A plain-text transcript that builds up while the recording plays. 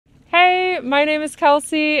my name is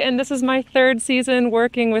Kelsey, and this is my third season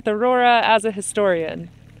working with Aurora as a historian.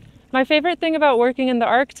 My favorite thing about working in the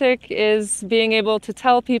Arctic is being able to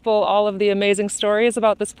tell people all of the amazing stories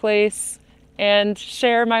about this place and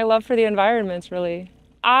share my love for the environment, really.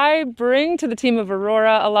 I bring to the team of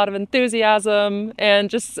Aurora a lot of enthusiasm and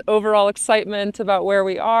just overall excitement about where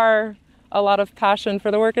we are, a lot of passion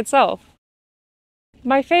for the work itself.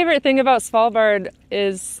 My favorite thing about Svalbard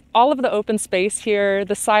is all of the open space here,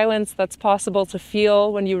 the silence that's possible to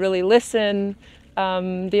feel when you really listen,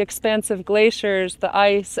 the expansive glaciers, the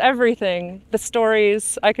ice, everything, the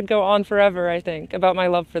stories. I could go on forever, I think, about my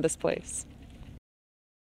love for this place.